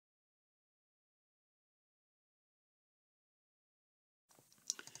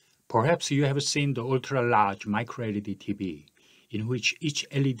Perhaps you have seen the ultra-large micro-LED TV, in which each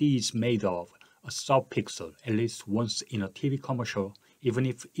LED is made of a sub-pixel at least once in a TV commercial, even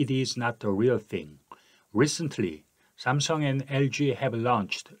if it is not the real thing. Recently, Samsung and LG have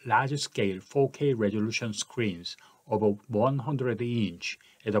launched large-scale 4K resolution screens over 100 inch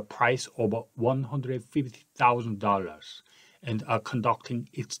at a price over $150,000 and are conducting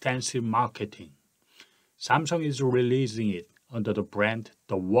extensive marketing. Samsung is releasing it under the brand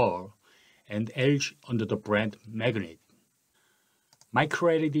The Wall and LG under the brand Magnet.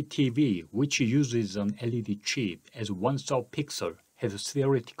 MicroLED TV, which uses an LED chip as one sub-pixel, has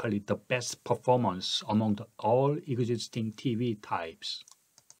theoretically the best performance among all existing TV types.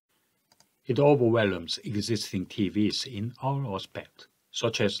 It overwhelms existing TVs in all aspects,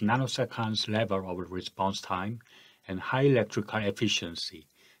 such as nanoseconds level of response time and high electrical efficiency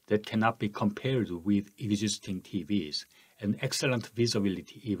that cannot be compared with existing TVs, and excellent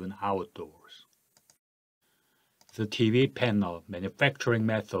visibility even outdoors. The TV panel manufacturing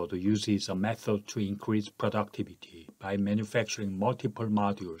method uses a method to increase productivity by manufacturing multiple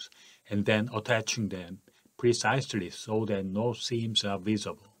modules and then attaching them precisely so that no seams are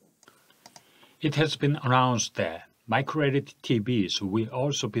visible. It has been announced that micro-LED TVs will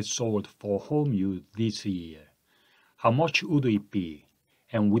also be sold for home use this year. How much would it be,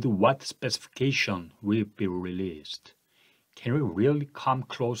 and with what specification will it be released? Can we really come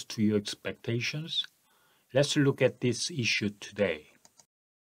close to your expectations? Let's look at this issue today.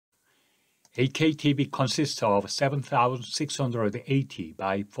 8K TV consists of 7,680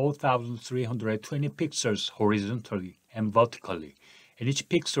 by 4,320 pixels horizontally and vertically, and each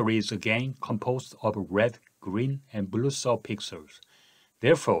pixel is again composed of red, green, and blue sub-pixels.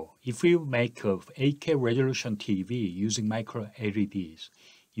 Therefore, if you make an 8K resolution TV using micro-LEDs,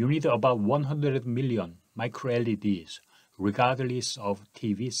 you need about 100 million micro-LEDs, regardless of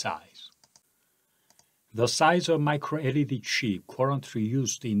TV size. The size of micro-LED chip currently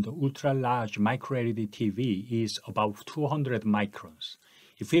used in the ultra-large micro-LED TV is about 200 microns.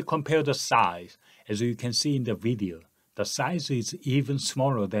 If we compare the size, as you can see in the video, the size is even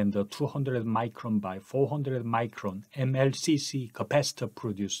smaller than the 200 micron by 400 micron MLCC capacitor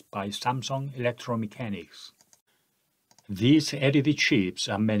produced by Samsung Electromechanics. These LED chips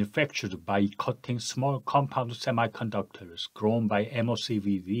are manufactured by cutting small compound semiconductors grown by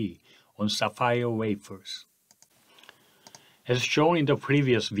MOCVD on sapphire wafers. As shown in the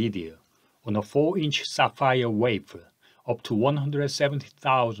previous video, on a 4-inch sapphire wafer, up to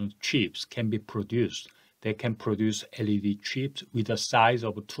 170,000 chips can be produced that can produce LED chips with a size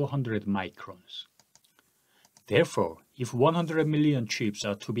of 200 microns. Therefore, if 100 million chips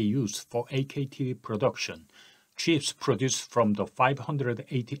are to be used for 8K TV production, chips produced from the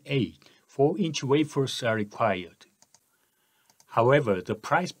 588 4-inch wafers are required. However, the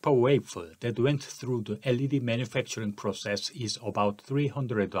price per wafer that went through the LED manufacturing process is about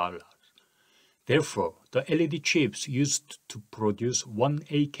 $300. Therefore, the LED chips used to produce one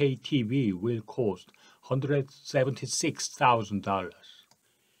 8K TV will cost $176,000.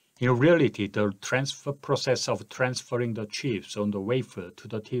 In reality, the transfer process of transferring the chips on the wafer to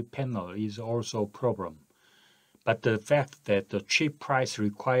the TV panel is also a problem. But the fact that the chip price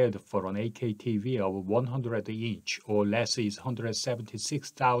required for an 8K TV of 100 inch or less is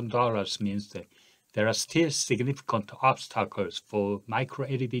 $176,000 means that there are still significant obstacles for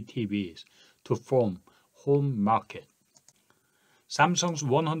micro-LED TVs to form home market. Samsung's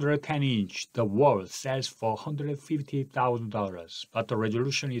 110 inch The Wall sells for $150,000, but the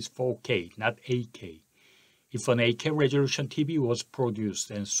resolution is 4K, not 8K. If an 8K resolution TV was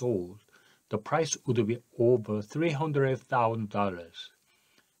produced and sold, the price would be over $300,000.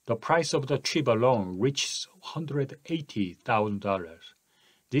 The price of the chip alone reaches $180,000.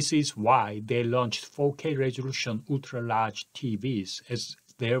 This is why they launched 4K resolution ultra-large TVs as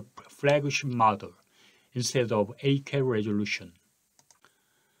their flagship model instead of 8K resolution.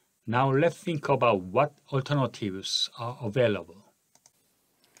 Now let's think about what alternatives are available.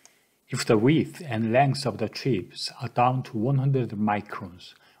 If the width and length of the chips are down to 100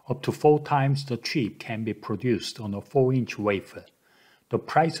 microns, up to 4 times the chip can be produced on a 4-inch wafer. The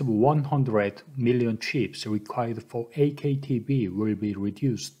price of 100 million chips required for 8K TV will be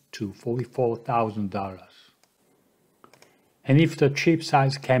reduced to $44,000. And if the chip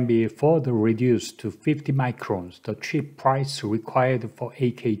size can be further reduced to 50 microns, the chip price required for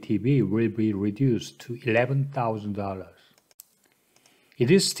 8K TV will be reduced to $11,000. It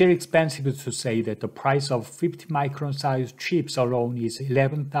is still expensive to say that the price of 50 micron size chips alone is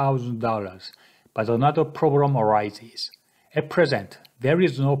 $11,000, but another problem arises. At present, There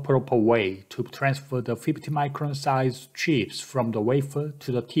is no proper way to transfer the 50 micron size chips from the wafer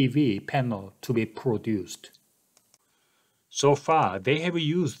to the TV panel to be produced. So far, they have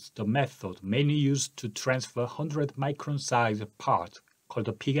used the method mainly used to transfer 100 micron size part called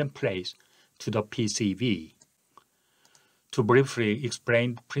the pick and place to the PCB. To briefly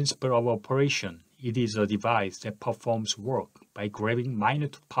explain the principle of operation, it is a device that performs work by grabbing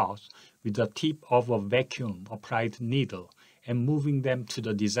minute parts with the tip of a vacuum-applied needle and moving them to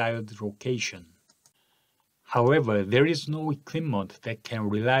the desired location. However, there is no equipment that can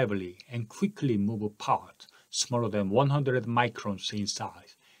reliably and quickly move parts smaller than 100 microns in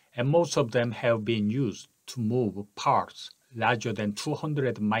size, and most of them have been used to move parts larger than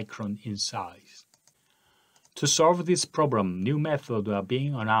 200 micron in size. To solve this problem, new methods are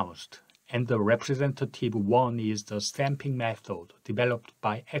being announced, and the representative one is the stamping method developed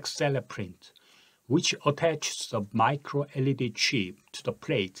by Print, which attaches the micro-LED chip to the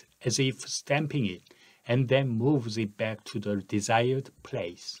plate as if stamping it and then moves it back to the desired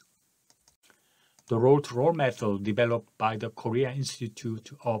place. The roll-to-roll method developed by the Korea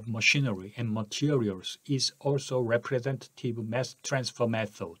Institute of Machinery and Materials is also a representative mass transfer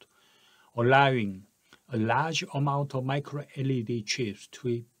method, allowing a large amount of micro-LED chips to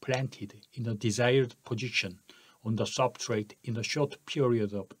be planted in the desired position on the substrate in a short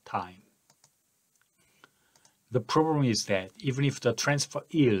period of time. The problem is that even if the transfer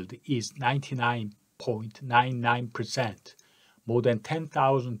yield is 99.99%, more than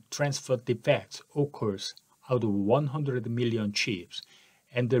 10,000 transfer defects occurs out of 100 million chips,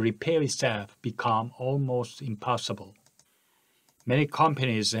 and the repair itself becomes almost impossible. Many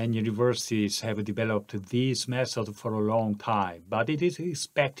companies and universities have developed these methods for a long time, but it is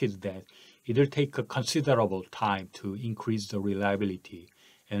expected that it will take a considerable time to increase the reliability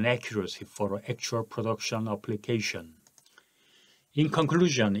and accuracy for actual production application. In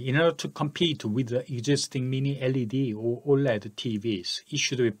conclusion, in order to compete with the existing mini-LED or OLED TVs, it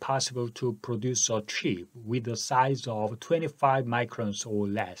should be possible to produce a chip with a size of 25 microns or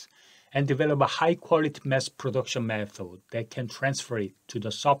less and develop a high-quality mass production method that can transfer it to the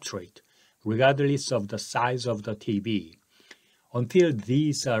substrate, regardless of the size of the TV. Until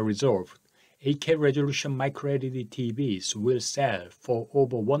these are resolved, 8K resolution micro-LED TVs will sell for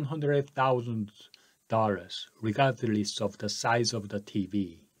over $100,000, regardless of the size of the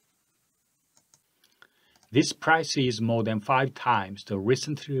TV. This price is more than 5 times the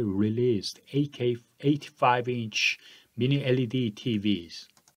recently released 8K 85-inch mini-LED TVs.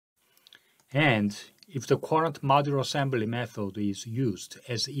 And if the current modular assembly method is used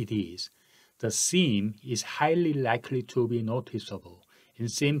as it is, the seam is highly likely to be noticeable in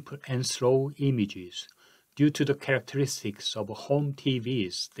simple and slow images due to the characteristics of home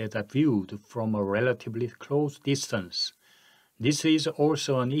TVs that are viewed from a relatively close distance. This is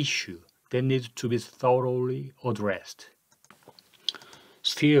also an issue that needs to be thoroughly addressed.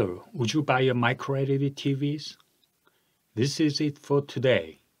 Still, would you buy a micro-LED TVs? This is it for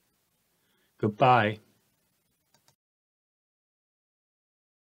today. Goodbye.